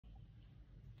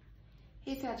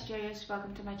Hey Sagittarius,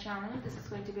 welcome to my channel. This is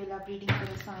going to be a love reading for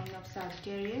the sign of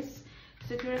Sagittarius.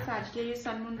 So if you're a Sagittarius,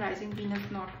 Sun, Moon, Rising, Venus,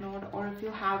 North Node, or if you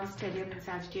have a stellium in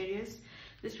Sagittarius,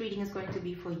 this reading is going to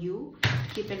be for you.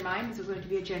 Keep in mind, this is going to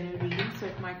be a general reading, so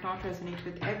it might not resonate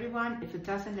with everyone. If it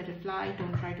doesn't, let it fly.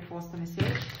 Don't try to force the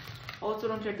message. Also,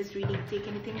 don't let this reading take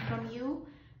anything from you.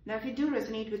 Now, if you do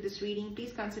resonate with this reading,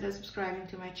 please consider subscribing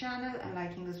to my channel and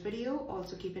liking this video.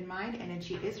 Also, keep in mind,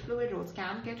 energy is fluid, roles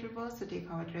can get reversed, so take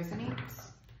how it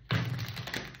resonates.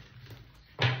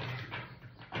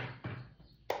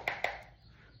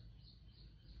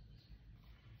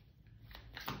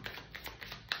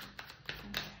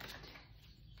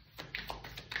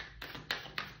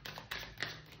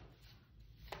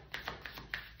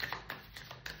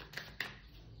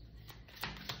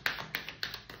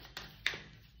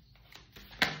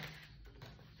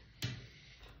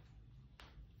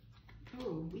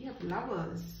 Oh, we have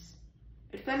Lovers.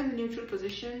 It fell in the neutral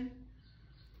position.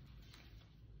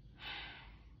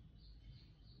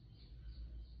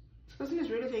 This person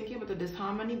is really thinking about the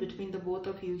disharmony between the both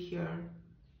of you here.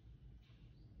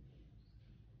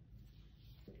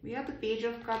 We have the Page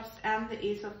of Cups and the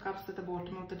Ace of Cups at the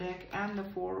bottom of the deck and the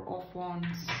Four of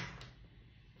Wands.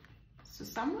 So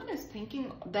someone is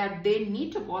thinking that they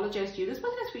need to apologize to you. This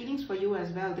person has feelings for you as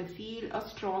well. They feel a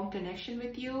strong connection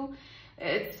with you.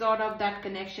 It's sort of that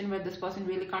connection where this person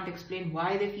really can't explain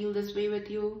why they feel this way with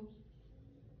you.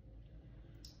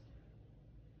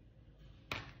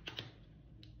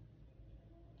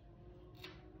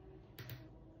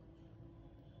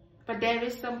 But there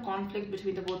is some conflict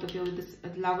between the both of you with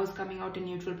this Lovers coming out in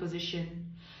neutral position.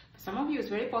 For some of you, it's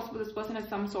very possible this person has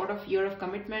some sort of fear of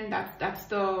commitment. That's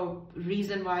the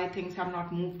reason why things have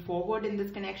not moved forward in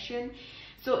this connection.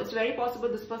 So it's very possible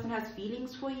this person has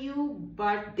feelings for you,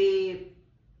 but they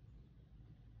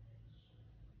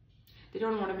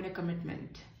don't want to be in a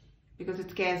commitment because it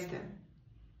scares them.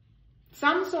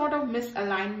 Some sort of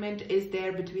misalignment is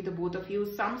there between the both of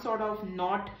you. Some sort of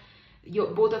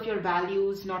both of your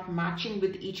values not matching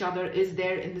with each other is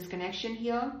there in this connection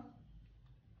here.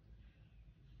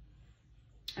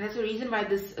 And that's the reason why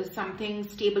this something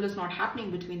stable is not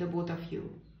happening between the both of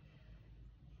you.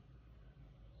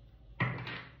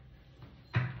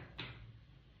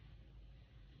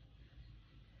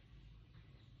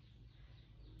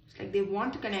 Like they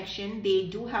want a connection, they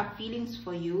do have feelings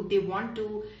for you, they want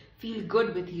to feel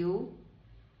good with you,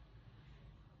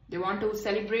 they want to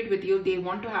celebrate with you, they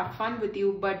want to have fun with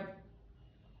you, but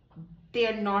they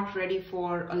are not ready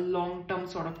for a long-term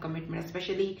sort of commitment,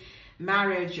 especially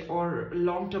marriage or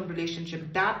long-term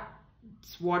relationship.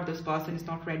 That's what this person is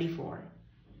not ready for.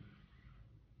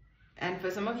 And for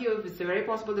some of you, it's very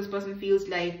possible this person feels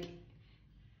like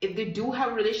if they do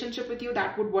have a relationship with you,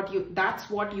 that's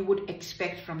what you would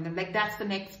expect from them. Like that's the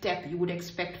next step you would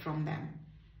expect from them.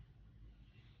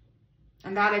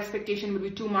 And that expectation would be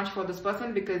too much for this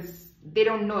person because they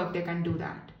don't know if they can do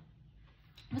that.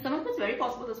 For some of you, it's very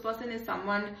possible this person is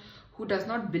someone who does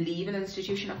not believe in the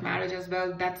institution of marriage as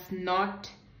well. That's not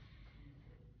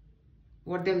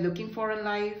what they're looking for in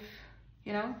life,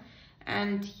 you know.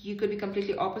 And you could be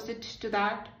completely opposite to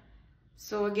that.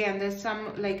 So again, there's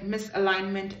some like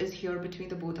misalignment is here between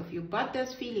the both of you, but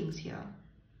there's feelings here.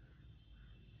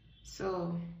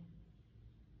 So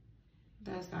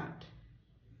there's that.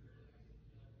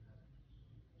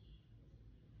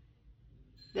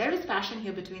 There is passion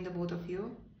here between the both of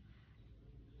you.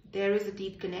 There is a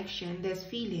deep connection. There's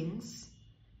feelings.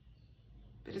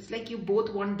 But it's like you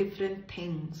both want different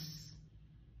things.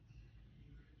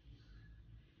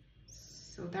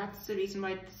 So that's the reason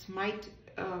why this might...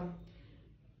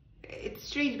 it's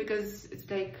strange because it's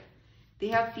like they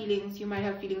have feelings, you might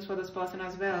have feelings for this person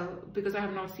as well, because I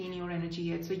have not seen your energy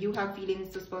yet. So you have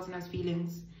feelings, this person has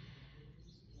feelings,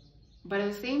 but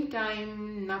at the same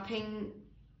time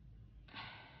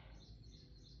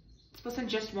this person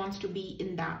just wants to be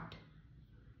in that.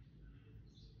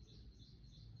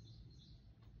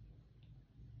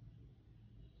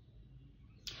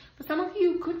 For some of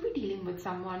you, could be dealing with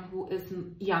someone who is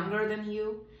younger than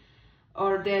you,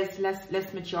 or there's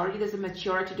less maturity. There's a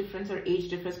maturity difference or age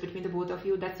difference between the both of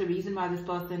you. That's the reason why this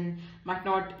person might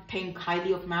not think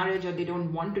highly of marriage, or they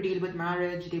don't want to deal with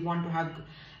marriage. They want to have,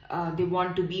 they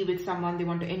want to be with someone, they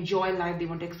want to enjoy life, they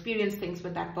want to experience things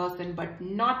with that person, but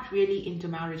not really into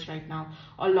marriage right now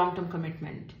or long-term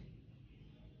commitment.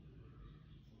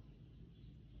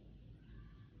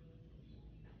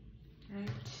 Right?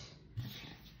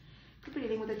 Okay. Could be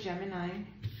dealing with a Gemini.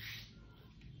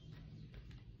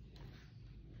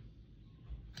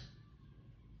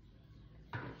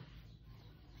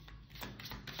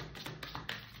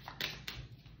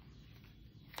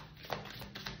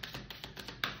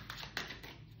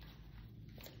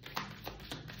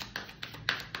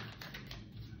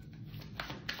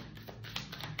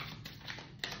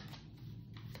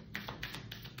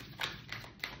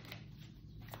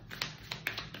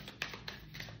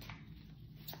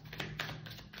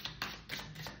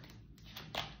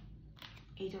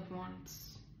 Eight of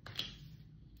Wands.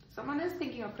 Someone is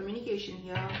thinking of communication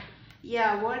here.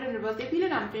 Yeah, World in reverse. They feel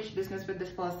an unfinished business with this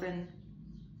person.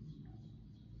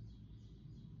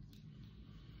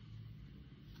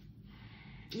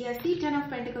 Yeah, see, 10 of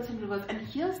Pentacles in reverse. And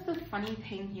here's the funny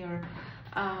thing here.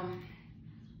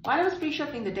 While I was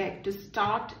pre-shuffling the deck to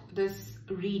start this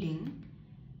reading,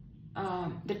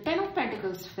 the 10 of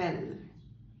Pentacles fell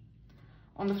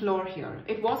on the floor here.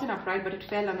 It was in upright, but it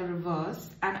fell on the reverse,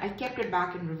 and I kept it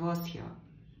back in reverse here.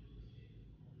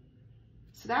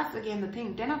 So that's again the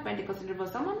thing, 10 of Pentacles in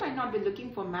reverse. Someone might not be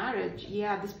looking for marriage.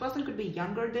 Yeah, this person could be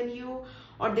younger than you,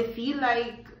 or they feel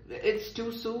like it's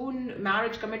too soon.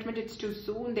 Marriage commitment, it's too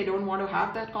soon. They don't want to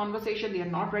have that conversation. They are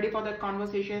not ready for that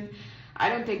conversation. I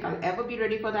don't think I'll ever be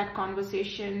ready for that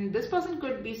conversation. This person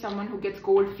could be someone who gets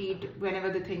cold feet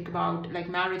whenever they think about like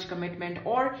marriage commitment,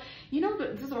 or, you know,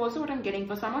 this is also what I'm getting.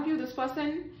 For some of you, this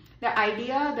person, the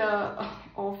idea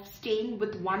of staying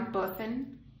with one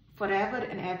person forever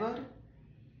and ever,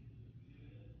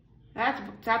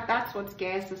 that's what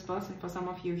scares this person for some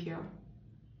of you here.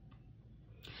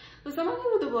 For some of you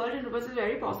with the World in reverse, it's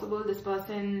very possible this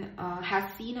person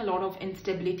has seen a lot of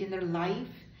instability in their life,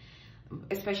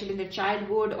 especially in their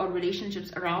childhood or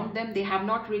relationships around them. They have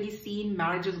not really seen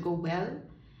marriages go well.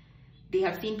 They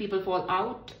have seen people fall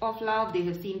out of love. They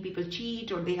have seen people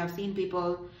cheat, or they have seen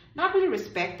people not really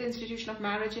respect the institution of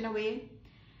marriage in a way.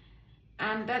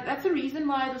 And that's the reason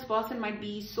why this person might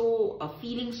be so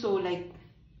feeling so like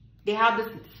they have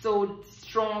this so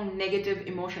strong negative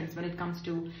emotions when it comes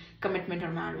to commitment or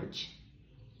marriage.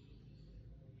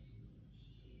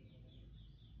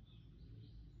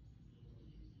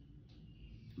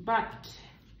 But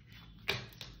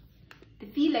they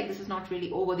feel like this is not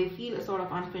really over. They feel a sort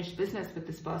of unfinished business with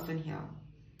this person here.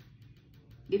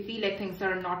 They feel like things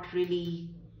are not really...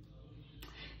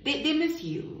 They miss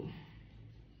you.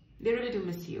 They really do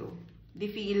miss you. They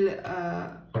feel...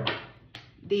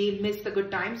 they miss the good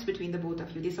times between the both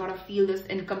of you. They sort of feel this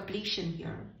incompletion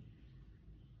here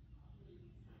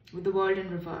with the World in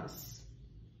reverse.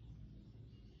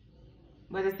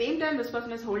 But at the same time, this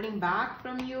person is holding back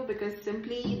from you because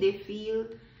simply they feel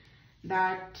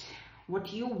that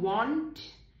what you want,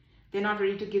 they're not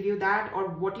ready to give you that, or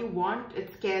what you want,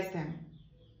 it scares them.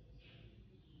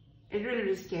 It really,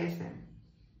 really scares them.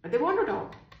 But they want to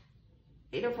talk.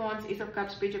 Eight of Wands, Ace of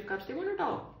Cups, Page of Cups, they want to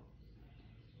talk.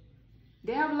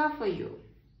 They have love for you.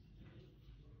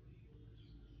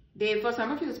 For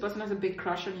some of you, this person has a big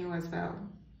crush on you as well.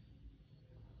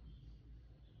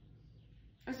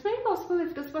 It's very possible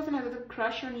if this person has a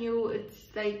crush on you, it's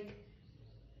like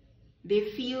they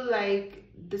feel like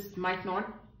this might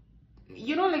not,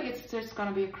 you know, like it's just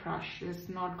gonna be a crush. It's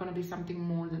not gonna be something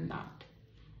more than that.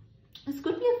 This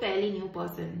could be a fairly new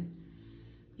person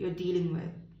you're dealing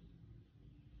with.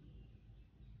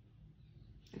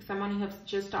 Like someone you have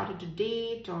just started to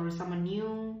date, or someone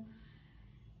new.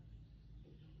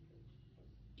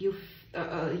 You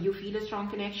feel a strong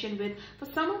connection with. For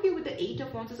some of you with the Eight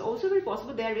of Wands, it's also very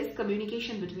possible there is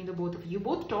communication between the both of you. You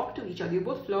both talk to each other. You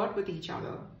both flirt with each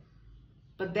other.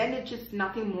 But then it's just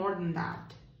nothing more than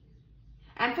that.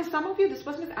 And for some of you, this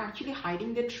person is actually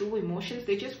hiding their true emotions.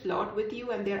 They just flirt with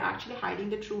you and they're actually hiding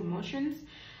their true emotions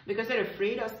because they're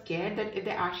afraid or scared that if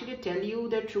they actually tell you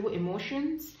their true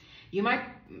emotions, you might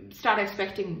start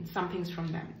expecting some things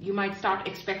from them. You might start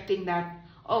expecting that,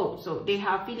 oh, so they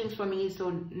have feelings for me, so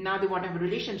now they want to have a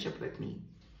relationship with me.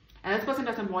 And this person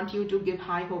doesn't want you to give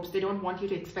high hopes. They don't want you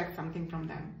to expect something from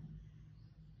them.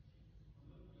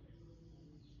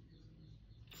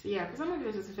 So yeah, for some of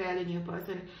you, this is a fairly new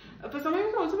person. For some of you,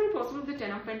 it's also very possible the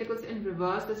Ten of Pentacles in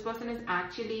reverse. This person is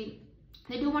actually,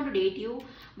 they do want to date you,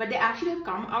 but they actually have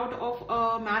come out of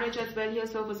a marriage as well here.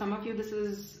 So for some of you, this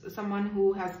is someone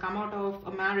who has come out of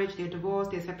a marriage. They're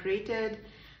divorced, they're separated.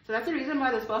 So that's the reason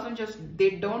why this person just, they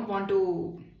don't want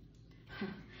to,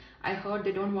 I heard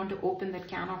they don't want to open that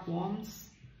can of worms.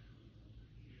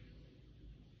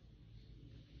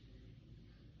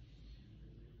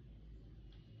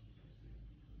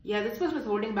 Yeah, this person is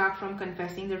holding back from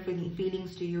confessing their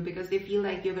feelings to you because they feel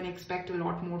like you're going to expect a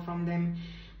lot more from them,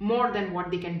 more than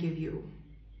what they can give you.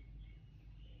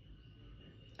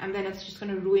 And then it's just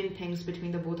going to ruin things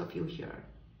between the both of you here.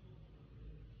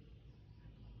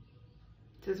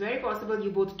 So it's very possible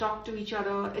you both talk to each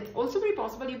other. It's also very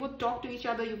possible you both talk to each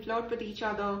other, you flirt with each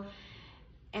other,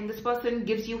 and this person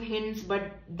gives you hints,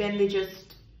 but then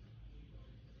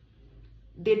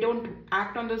they don't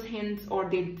act on those hints, or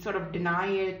they sort of deny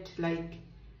it. Like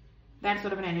that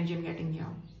sort of an energy I'm getting here.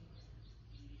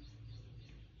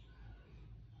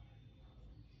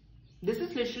 This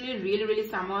is literally really, really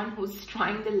someone who's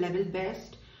trying their level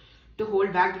best to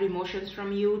hold back their emotions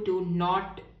from you, to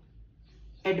not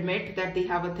admit that they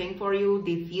have a thing for you,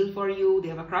 they feel for you, they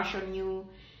have a crush on you,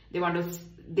 they want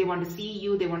to see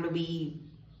you, they want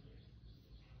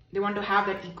to have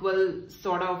that equal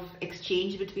sort of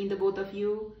exchange between the both of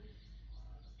you,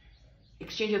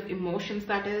 exchange of emotions,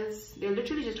 that is. They're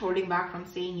literally just holding back from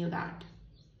saying you that.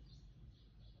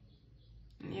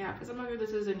 Yeah, for some of you,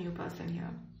 this is a new person here.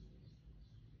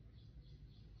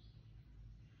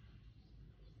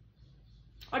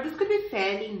 Or this could be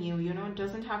fairly new, you know, it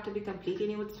doesn't have to be completely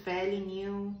new, it's fairly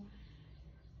new.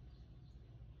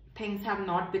 Things have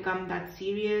not become that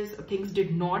serious, or things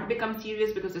did not become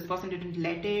serious because this person didn't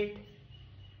let it.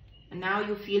 And now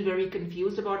you feel very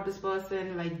confused about this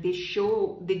person. Like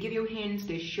they give you hints,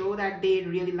 they show that they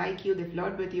really like you, they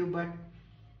flirt with you, but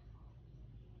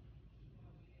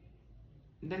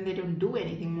then they don't do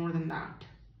anything more than that.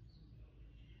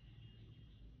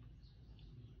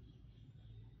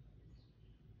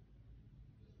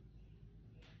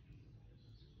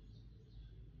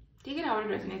 Take it how it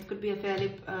resonates. Could be a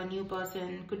fairly new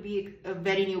person, could be a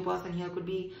very new person here, could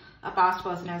be a past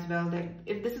person as well. That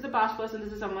if this is a past person,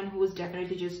 this is someone who is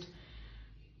definitely just,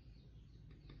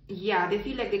 yeah, they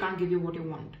feel like they can't give you what you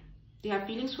want. They have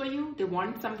feelings for you, they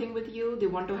want something with you, they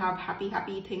want to have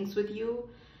happy things with you,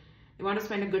 they want to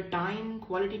spend a good time,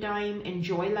 quality time,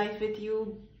 enjoy life with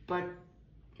you, but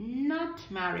not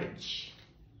marriage.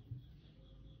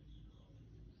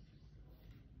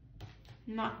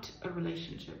 Not a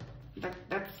relationship.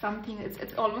 That's something.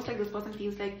 It's almost like this person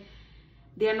feels like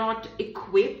they are not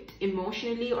equipped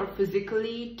emotionally or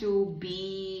physically to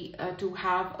be to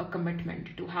have a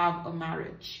commitment, to have a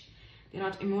marriage. They're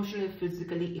not emotionally or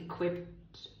physically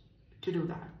equipped to do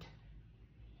that.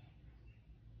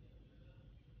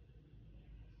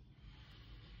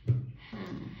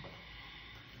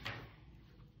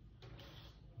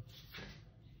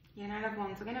 Yeah, Nine of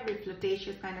Wands, so kind of a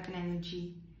flirtatious kind of an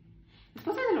energy. This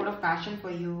person has a lot of passion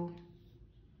for you,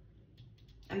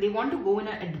 and they want to go on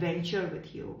an adventure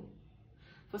with you.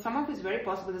 For some of you, it's very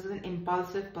possible this is an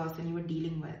impulsive person you are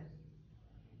dealing with.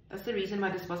 That's the reason why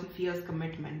this person fears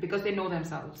commitment, because they know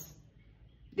themselves.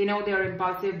 They know they are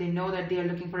impulsive, they know that they are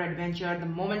looking for adventure. The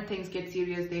moment things get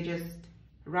serious, they just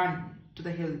run to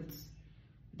the hills.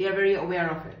 They are very aware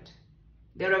of it.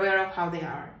 They're aware of how they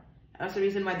are. That's the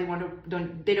reason why they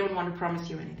don't want to promise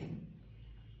you anything.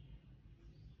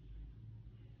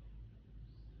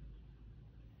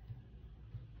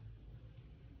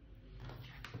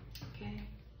 Okay.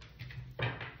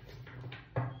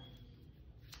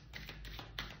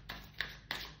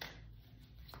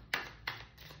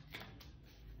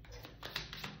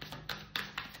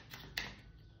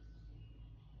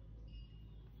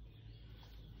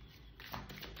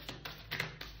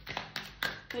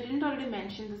 I didn't already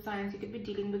mention the signs. You could be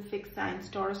dealing with fixed signs: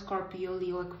 Taurus, Scorpio,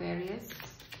 Leo, Aquarius.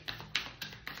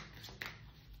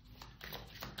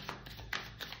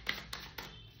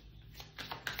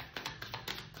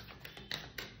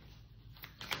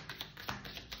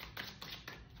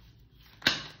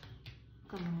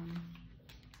 Come on.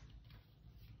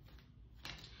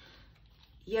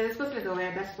 Yeah, this person is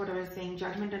aware. That's what I was saying.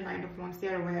 Judgment and Nine of Wands, they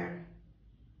are aware.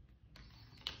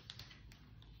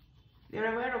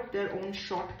 They're aware of their own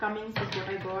shortcomings, is what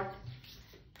I got.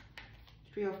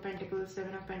 Three of Pentacles,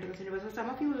 Seven of Pentacles in reverse. So some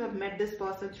of you will have met this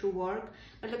person through work.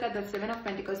 But look at the Seven of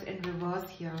Pentacles in reverse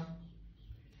here.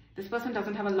 This person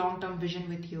doesn't have a long-term vision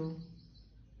with you.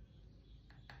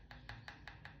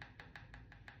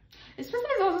 This person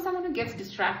is also someone who gets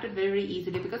distracted very, very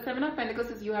easily, because Seven of Pentacles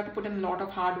is you have to put in a lot of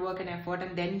hard work and effort,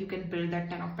 and then you can build that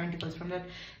Ten of Pentacles. From that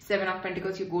Seven of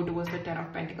Pentacles, you go towards the Ten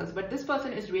of Pentacles. But this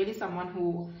person is really someone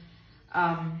who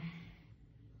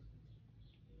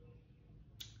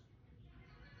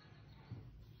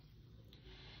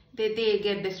they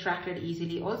get distracted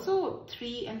easily. Also,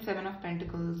 3 and 7 of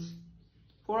Pentacles,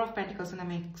 4 of Pentacles in the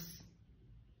mix.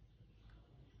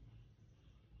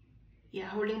 Yeah,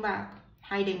 holding back,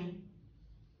 hiding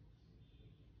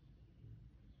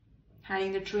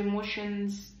the true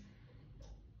emotions,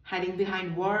 hiding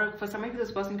behind work. For some of you,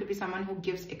 this person could be someone who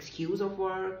gives excuse of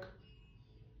work.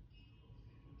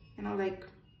 You know, like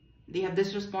they have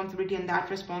this responsibility and that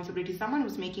responsibility. Someone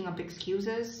who's making up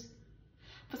excuses.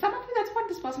 For some of you, that's what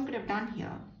this person could have done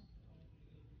here.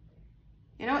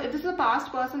 You know, if this is a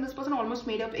past person, this person almost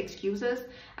made up excuses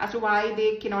as to why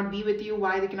they cannot be with you,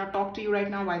 why they cannot talk to you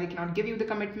right now, why they cannot give you the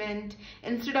commitment.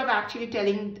 Instead of actually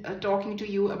talking to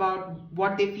you about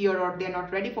what they fear or they're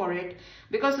not ready for it,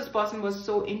 because this person was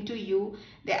so into you,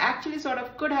 they actually sort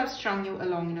of could have strung you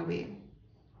along in a way.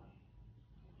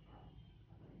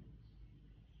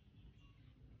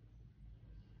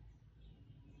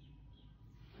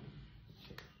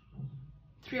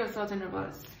 Three of Swords in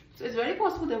reverse. So it's very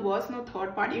possible there was no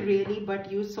third party really, but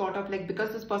you sort of like,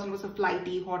 because this person was so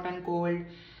flighty, hot and cold,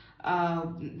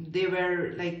 they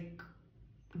were like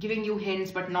giving you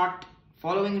hints but not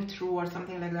following it through or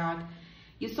something like that.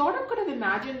 You sort of could have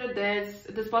imagined that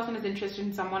this person is interested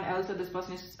in someone else, or this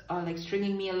person is like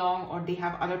stringing me along, or they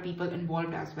have other people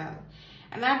involved as well.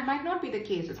 And that might not be the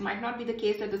case. It might not be the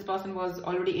case that this person was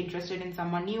already interested in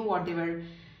someone new, or they were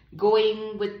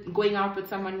going out with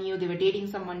someone new, they were dating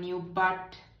someone new,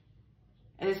 but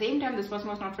at the same time, this person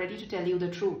was not ready to tell you the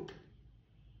truth.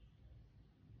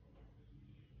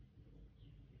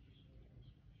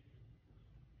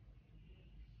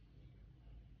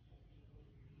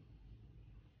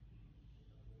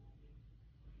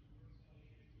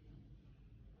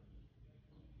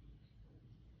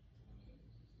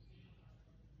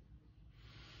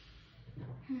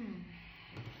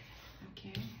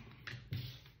 Okay.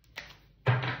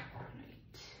 Right.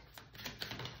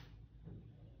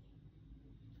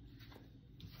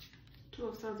 Two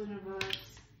of Swords in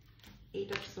reverse.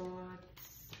 Eight of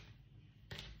Swords.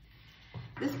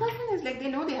 This person is like, they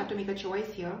know they have to make a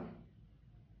choice here.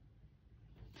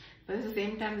 But at the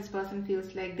same time, this person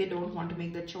feels like they don't want to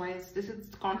make the choice. This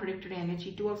is contradictory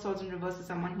energy. Two of Swords in reverse is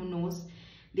someone who knows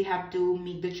they have to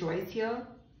make the choice here.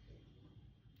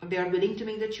 They are willing to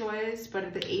make the choice,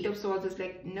 but the Eight of Swords is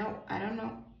like, no, I don't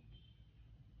know.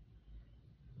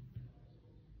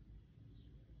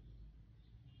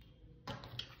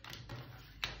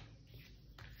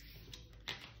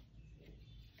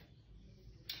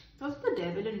 So also the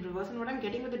Devil in reverse, and what I'm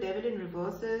getting with the Devil in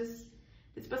reverse is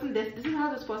this person, this is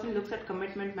how this person looks at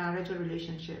commitment, marriage, or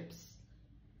relationships.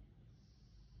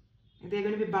 They're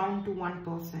going to be bound to one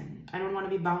person. I don't want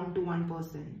to be bound to one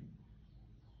person.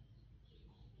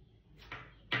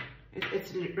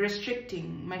 It's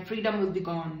restricting. My freedom will be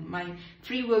gone. My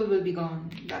free will be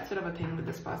gone. That sort of a thing with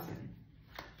this person.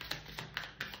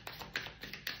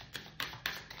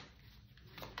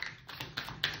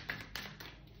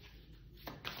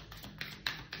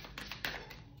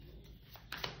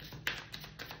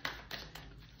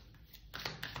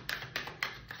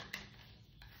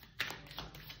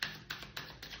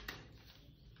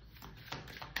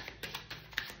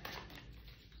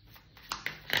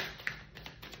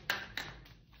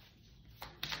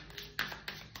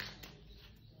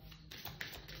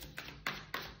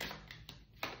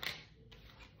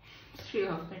 Three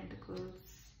of Pentacles.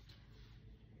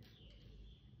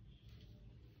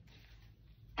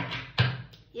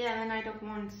 Yeah, the Knight of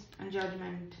Wands and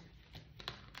Judgment.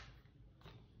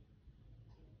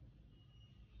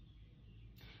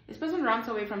 This person runs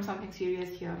away from something serious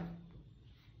here.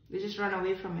 They just run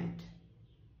away from it.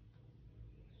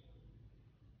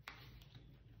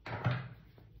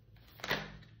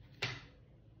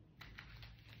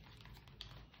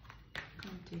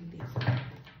 Can't take this.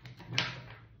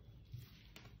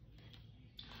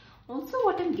 Also,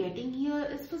 what I'm getting here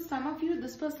is, for some of you,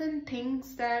 this person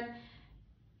thinks that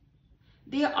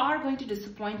they are going to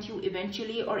disappoint you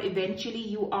eventually, or eventually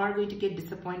you are going to get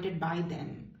disappointed by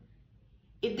them.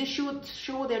 If they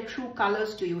show their true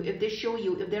colors to you, if they show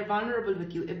you, if they're vulnerable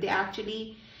with you, if they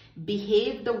actually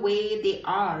behave the way they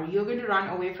are, you're going to run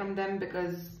away from them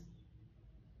because,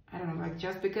 I don't know, like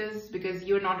just because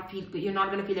you're not going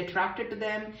to feel attracted to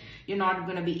them, you're not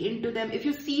going to be into them. If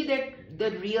you see that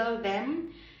the real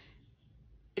them,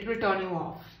 it will turn you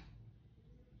off.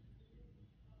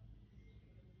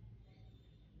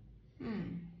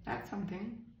 That's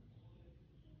something.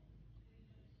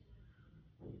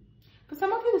 For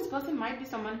some of you, this person might be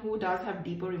someone who does have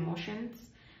deeper emotions,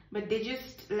 but they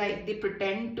just like, they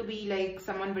pretend to be like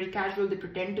someone very casual. They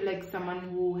pretend to like someone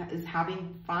who is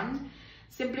having fun,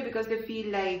 simply because they feel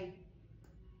like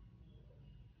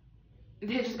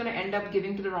they're just going to end up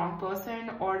giving to the wrong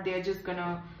person, or they're just going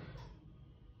to,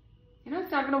 you know,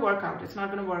 it's not going to work out. It's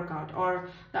not going to work out. Or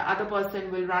the other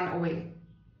person will run away.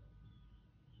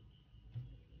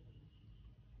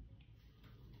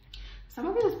 Some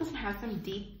of you, this person has some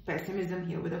deep pessimism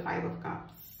here with the Five of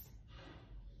Cups.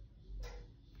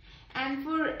 And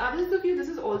for others of you, this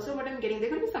is also what I'm getting. There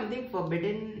could be something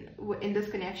forbidden in this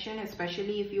connection,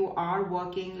 especially if you are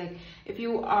working, like if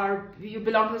you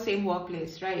belong to the same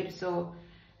workplace, right? So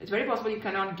it's very possible you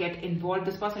cannot get involved.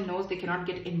 This person knows they cannot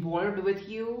get involved with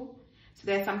you. So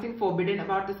there's something forbidden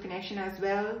about this connection as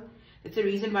well. It's the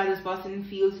reason why this person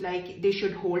feels like they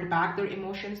should hold back their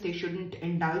emotions. They shouldn't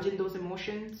indulge in those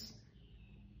emotions.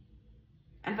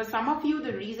 And for some of you,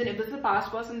 the reason, if this is a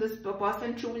past person, this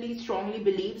person truly, strongly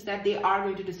believes that they are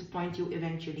going to disappoint you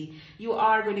eventually. You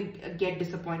are going to get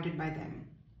disappointed by them.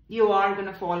 You are going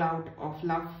to fall out of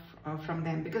love from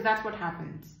them, because that's what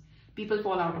happens. People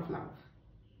fall out of love.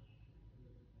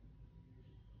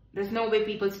 There's no way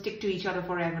people stick to each other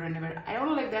forever and ever. I don't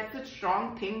know, like that's a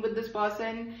strong thing with this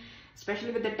person,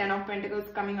 especially with the Ten of Pentacles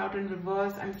coming out in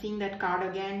reverse. I'm seeing that card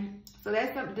again. So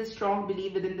there's this strong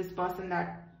belief within this person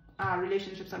that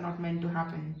relationships are not meant to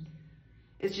happen.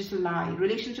 It's just a lie.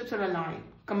 Relationships are a lie.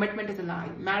 Commitment is a lie.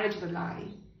 Marriage is a lie.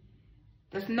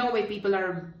 There's no way people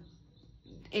are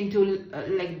into,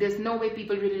 there's no way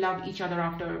people really love each other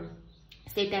after,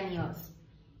 say, 10 years,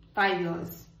 5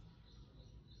 years.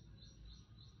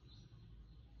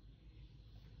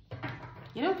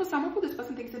 You know, for some of you, this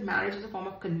person thinks that marriage is a form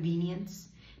of convenience.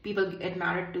 People get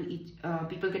married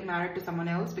to someone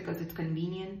else because it's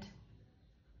convenient.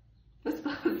 This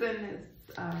person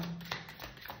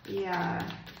is,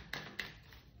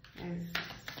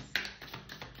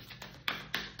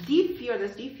 deep fear.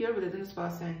 There's deep fear within this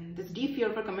person. There's deep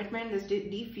fear for commitment. There's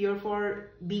deep fear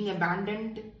for being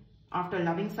abandoned after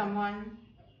loving someone.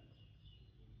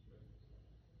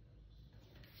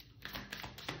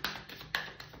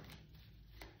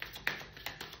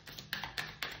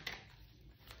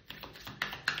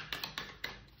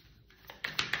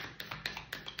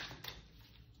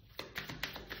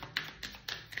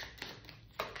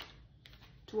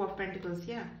 Two of Pentacles,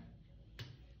 yeah.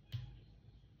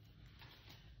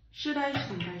 Should I,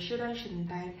 shouldn't I? Should I, shouldn't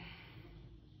I?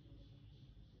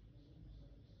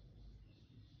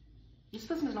 This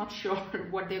person is not sure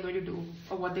what they're going to do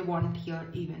or what they want here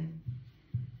even.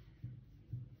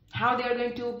 How they're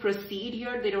going to proceed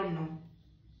here, they don't know.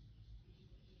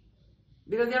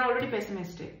 Because they're already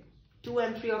pessimistic. 2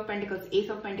 and 3 of Pentacles, Ace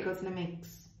of Pentacles in the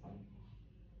mix.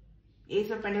 Ace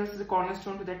of Pentacles is a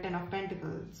cornerstone to the 10 of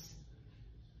Pentacles.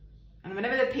 And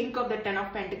whenever they think of the 10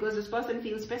 of Pentacles, this person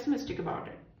feels pessimistic about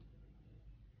it.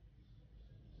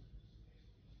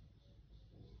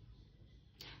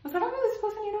 For some of you, this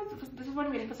person, you know, this is what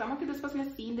I'm meaning. For some of you, this person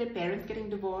has seen their parents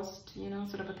getting divorced, you know,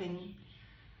 sort of a thing.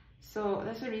 So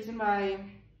that's the reason why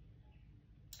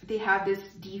they have this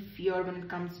deep fear when it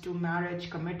comes to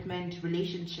marriage, commitment,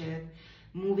 relationship,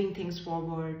 moving things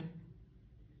forward.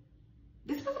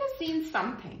 This person has seen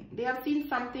something. They have seen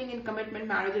something in commitment,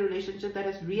 marriage, or relationship that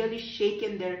has really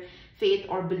shaken their faith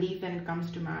or belief when it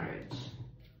comes to marriage.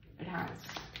 It has.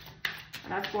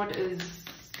 And that's what is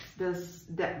this.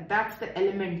 That's the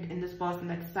element in this person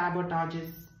that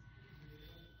sabotages.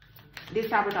 They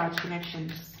sabotage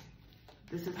connections.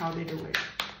 This is how they do it.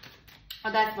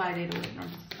 Or that's why they do it, not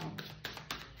just how.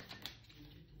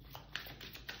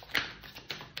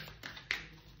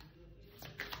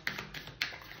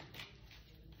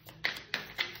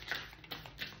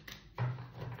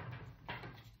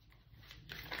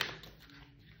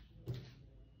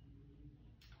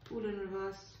 Fool in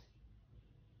reverse.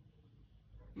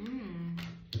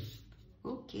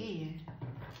 Okay.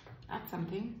 That's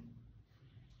something.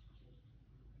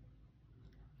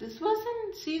 This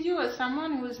person sees you as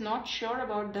someone who is not sure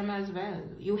about them as well.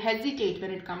 You hesitate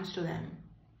when it comes to them.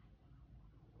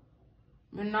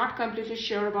 You're not completely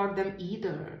sure about them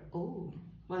either. Oh,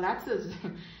 well,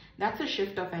 that's a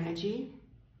shift of energy.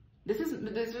 This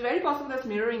is very possible that's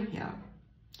mirroring here.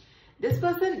 This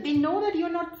person, they know that you're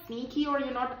not sneaky or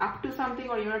you're not up to something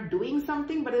or you're not doing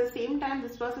something, but at the same time,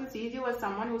 this person sees you as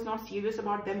someone who's not serious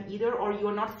about them either, or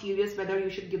you're not serious whether you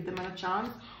should give them a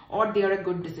chance or they're a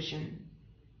good decision.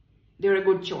 They're a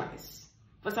good choice.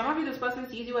 For some of you, this person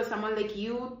sees you as someone like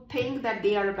you think that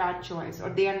they are a bad choice or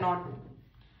they are not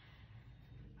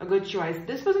a good choice.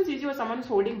 This person sees you as someone who's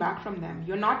holding back from them.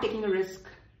 You're not taking a risk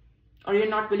or you're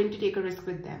not willing to take a risk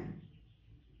with them.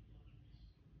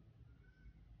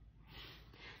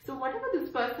 So whatever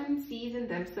this person sees in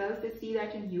themselves, they see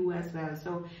that in you as well.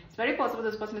 So it's very possible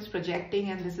this person is projecting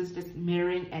and this is just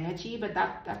mirroring energy, but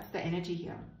that's the energy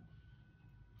here.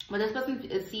 But this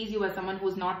person sees you as someone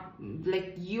who's not,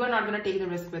 like, you are not going to take the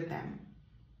risk with them.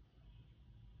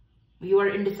 You are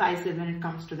indecisive when it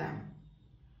comes to them.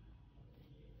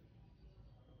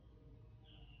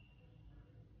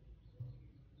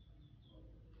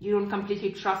 You don't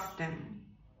completely trust them.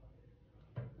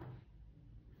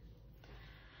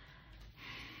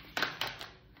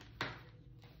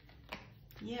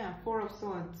 Yeah, 4 of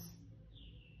Swords.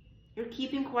 You're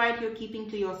keeping quiet, you're keeping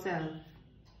to yourself.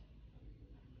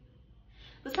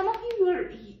 But some of you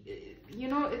are, you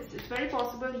know, it's very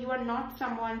possible you are not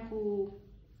someone who,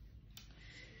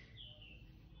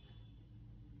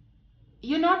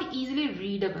 you're not easily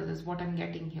readable is what I'm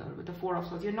getting here with the 4 of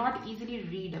Swords. You're not easily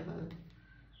readable.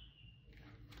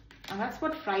 And that's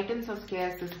what frightens or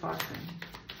scares this person.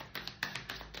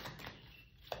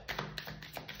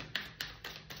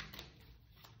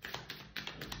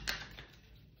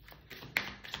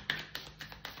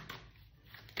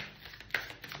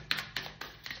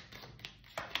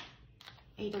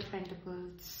 Eight of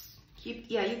Pentacles. You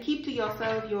keep to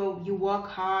yourself. You work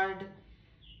hard.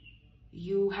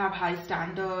 You have high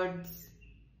standards.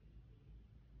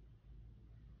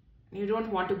 You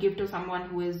don't want to give to someone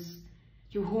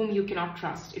whom you cannot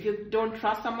trust. If you don't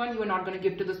trust someone, you are not going to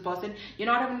give to this person. You're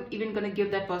not even going to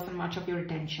give that person much of your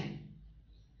attention.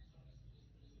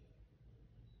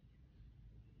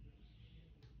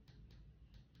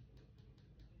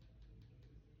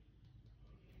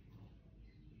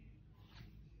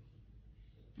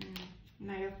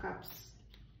 Knight of Cups.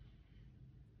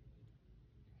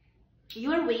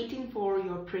 You are waiting for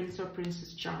your Prince or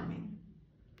Princess Charming.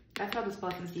 That's how this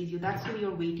person sees you. That's who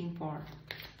you're waiting for.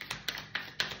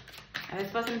 And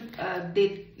this person,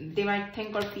 they might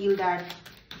think or feel that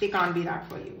they can't be that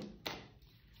for you.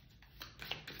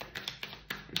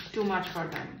 It's too much for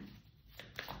them.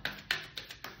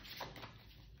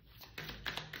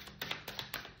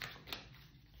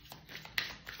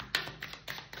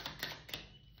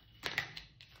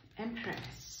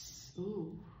 Empress.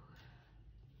 Ooh.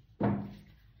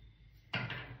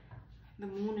 The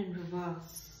Moon in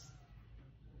reverse.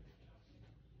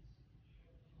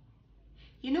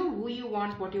 You know who you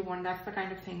want, what you want. That's the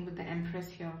kind of thing with the Empress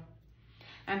here.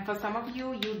 And for some of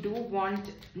you, you do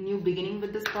want new beginning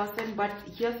with this person. But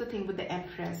here's the thing with the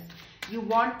Empress. You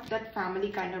want that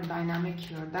family kind of dynamic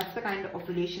here. That's the kind of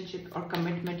relationship or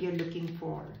commitment you're looking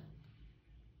for.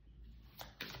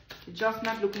 You're just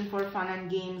not looking for fun and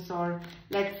games or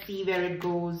let's see where it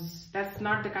goes. That's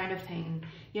not the kind of thing.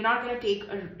 You're not going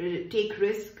to take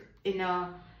risk in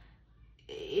a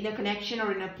connection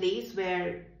or in a place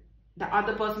where the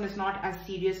other person is not as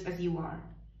serious as you are.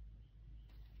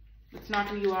 That's not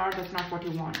who you are. That's not what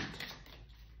you want.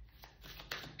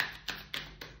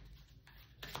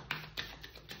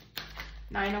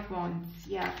 Nine of Wands.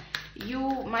 Yeah.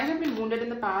 You might have been wounded in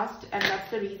the past, and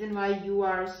that's the reason why you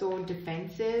are so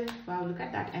defensive. Wow, look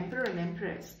at that. Emperor and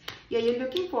Empress. Yeah, you're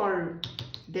looking for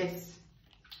this.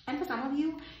 And for some of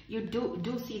you, you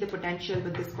do see the potential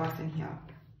with this person here.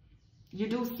 You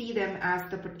do see them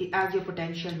as your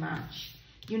potential match.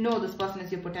 You know this person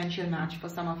is your potential match for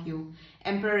some of you.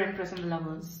 Emperor, Empress, and the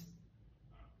Lovers.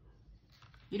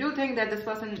 You do think that this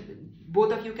person,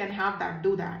 both of you can have that,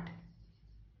 do that.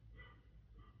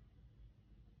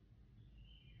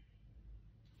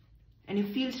 And you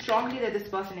feel strongly that this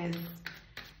person is,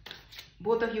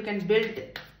 both of you can build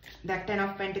that Ten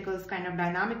of Pentacles kind of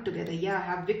dynamic together. Yeah,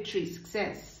 have victory,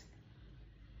 success.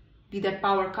 Be that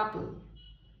power couple.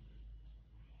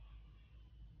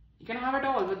 You can have it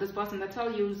all with this person. That's how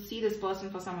you see this person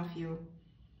for some of you.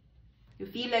 You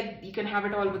feel like you can have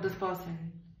it all with this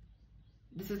person.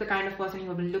 This is the kind of person you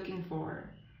have been looking for.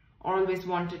 Always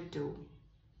wanted to.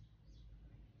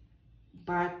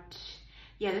 But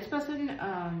yeah, this person,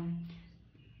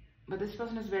 but this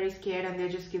person is very scared and they're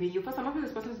just giving you, for some of you,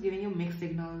 this person is giving you mixed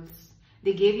signals.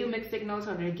 They gave you mixed signals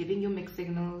or they're giving you mixed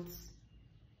signals.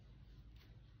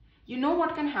 You know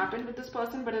what can happen with this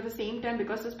person, but at the same time,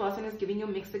 because this person is giving you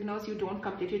mixed signals, you don't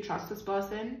completely trust this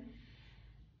person.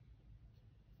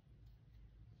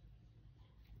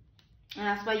 And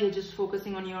that's why you're just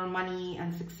focusing on your money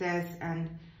and success and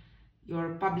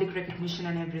your public recognition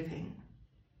and everything.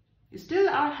 You still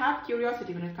have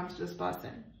curiosity when it comes to this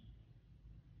person.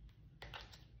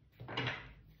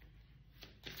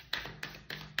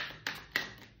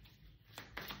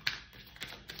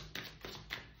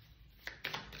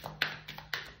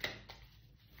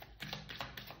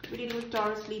 We deal with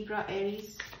Taurus, Libra,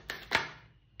 Aries,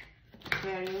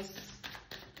 Aquarius,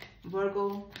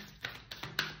 Virgo,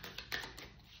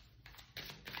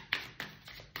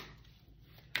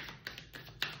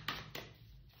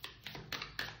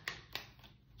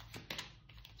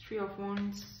 Three of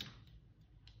Wands,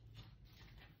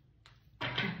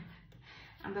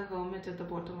 and the Hermit at the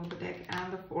bottom of the deck,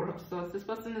 and the Four of Swords. This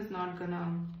person is not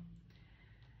gonna,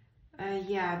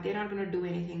 yeah, they're not gonna do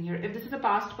anything here. If this is a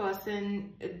past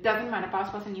person, it doesn't matter,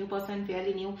 past person, new person,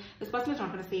 fairly new, this person is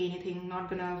not gonna say anything, not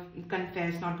gonna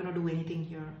confess, not gonna do anything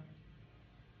here.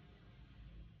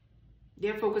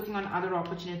 They're focusing on other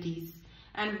opportunities.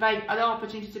 And by other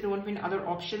opportunities, they don't mean other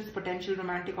options, potential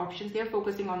romantic options. They're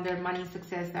focusing on their money,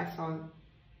 success, that's all.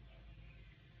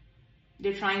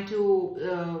 They're trying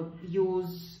to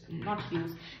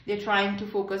they're trying to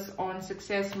focus on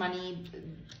success, money,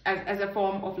 as a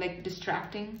form of like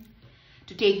distracting,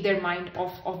 to take their mind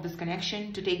off of this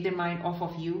connection, to take their mind off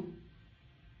of you.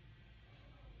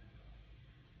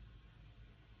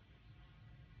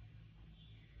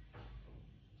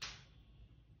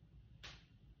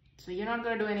 So you're not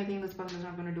going to do anything, this person is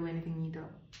not going to do anything either.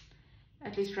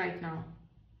 At least right now.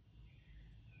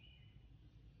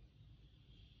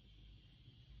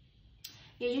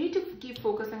 Yeah, you need to keep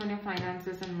focusing on your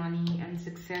finances and money and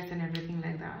success and everything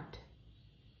like that.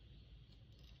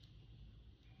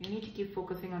 You need to keep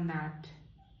focusing on that.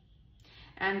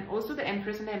 And also the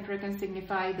Empress and the Emperor can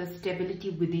signify the stability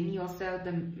within yourself,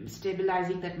 the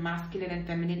stabilizing that masculine and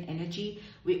feminine energy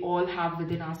we all have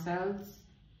within ourselves.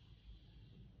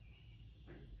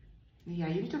 Yeah,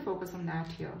 you need to focus on that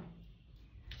here.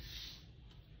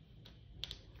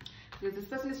 Because this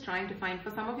person is trying to find, for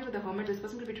some of you with the Hermit, this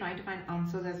person could be trying to find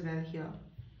answers as well here.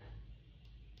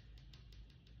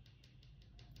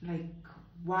 Like,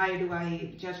 why do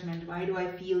I, judgment, why do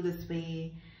I feel this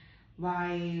way?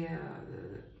 Why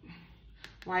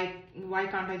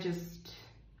can't I just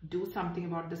do something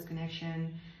about this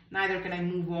connection? Neither can I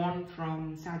move on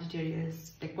from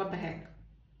Sagittarius. Like, what the heck?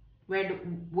 Where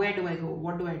do I go?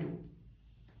 What do I do?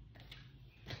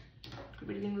 Could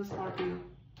be dealing with Scorpio.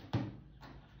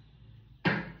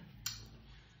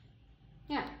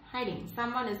 Yeah, hiding.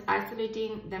 Someone is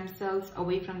isolating themselves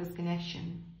away from this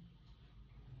connection.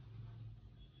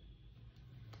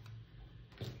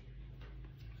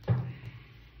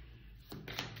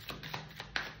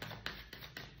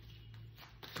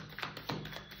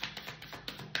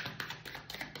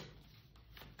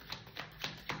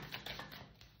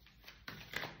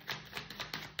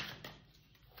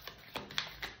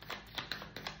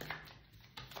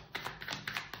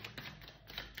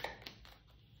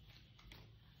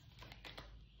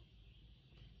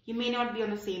 You may not be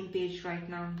on the same page right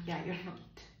now. Yeah, you're not.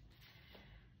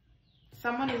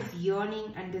 Someone is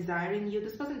yearning and desiring you.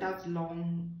 This person does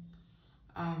long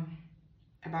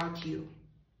about you.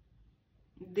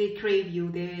 They crave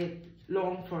you. They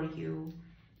long for you.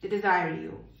 They desire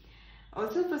you.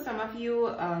 Also, for some of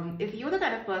you, if you're the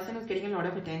kind of person who's getting a lot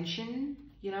of attention,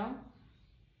 you know,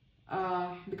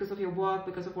 because of your work,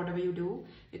 because of whatever you do,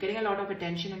 you're getting a lot of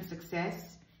attention and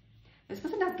success. This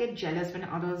person does get jealous when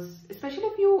others, especially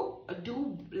if you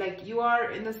do, like you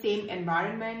are in the same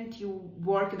environment, you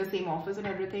work in the same office and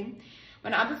everything.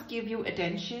 When others give you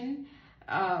attention,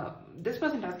 this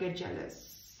person does get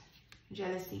jealous.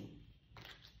 Jealousy.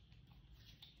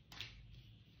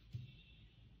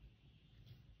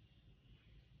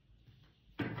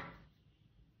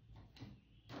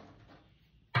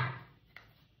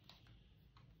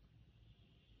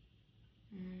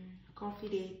 Coffee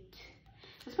date.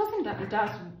 This person does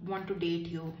want to date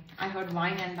you. I heard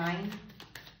wine and dine.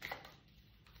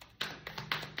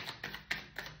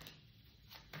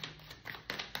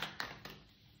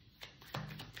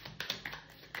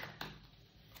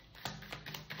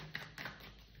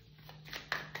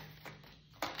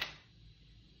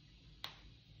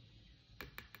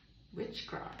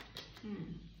 Witchcraft.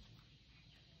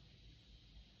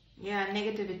 Yeah,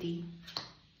 negativity.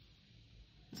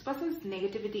 This person's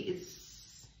negativity is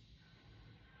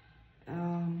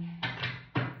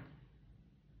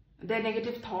their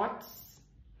negative thoughts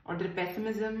or their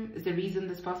pessimism is the reason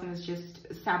this person is just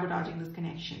sabotaging this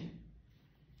connection.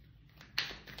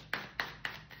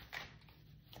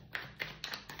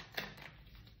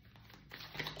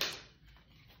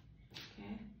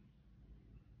 Okay.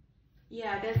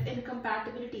 Yeah, there's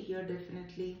incompatibility here,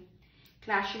 definitely.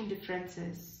 Clashing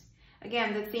differences.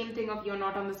 Again, the same thing of you're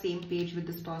not on the same page with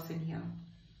this person here.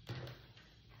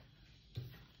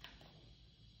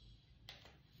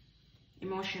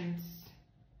 Emotions.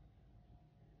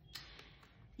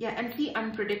 Yeah, and see,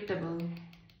 unpredictable.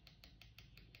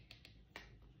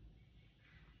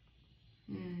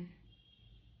 In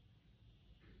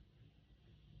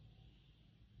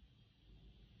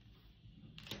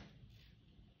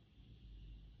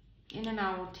and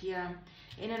out, yeah.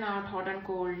 In and out, hot and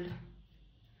cold.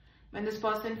 When this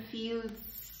person feels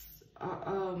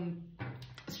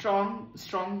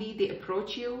strongly, they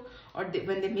approach you, or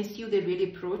when they miss you, they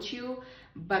really approach you,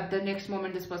 but the next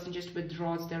moment this person just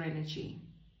withdraws their energy.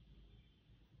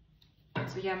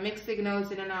 So yeah, mixed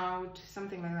signals, in and out,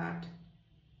 something like that.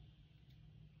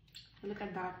 Look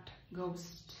at that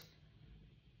ghost.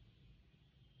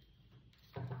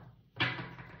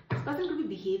 This person could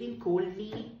be behaving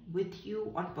coldly with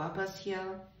you on purpose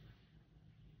here,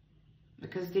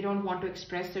 because they don't want to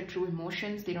express their true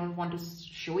emotions. They don't want to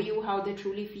show you how they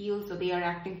truly feel. So they are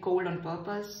acting cold on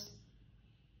purpose.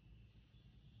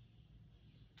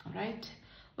 All right.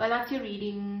 Well, that's your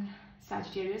reading,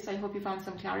 Sagittarius. I hope you found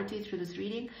some clarity through this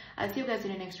reading. I'll see you guys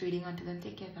in the next reading. Until then,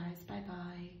 take care, guys.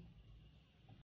 Bye-bye.